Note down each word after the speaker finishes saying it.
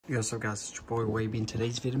Yo, what's up guys, it's your boy Wavy. In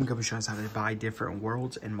today's video, I'm going to be showing you how to buy different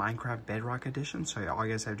worlds in Minecraft Bedrock Edition. So all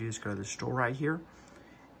you guys have to do is go to the store right here.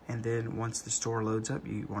 And then once the store loads up,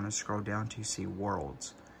 you want to scroll down to see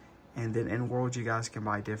worlds. And then in worlds, you guys can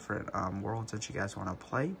buy different worlds that you guys want to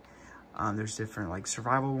play. There's different like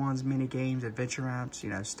survival ones, mini games, adventure maps, you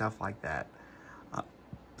know, stuff like that.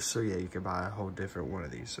 So yeah, you can buy a whole different one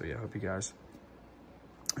of these. So yeah, I hope you guys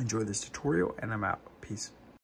enjoy this tutorial and I'm out. Peace.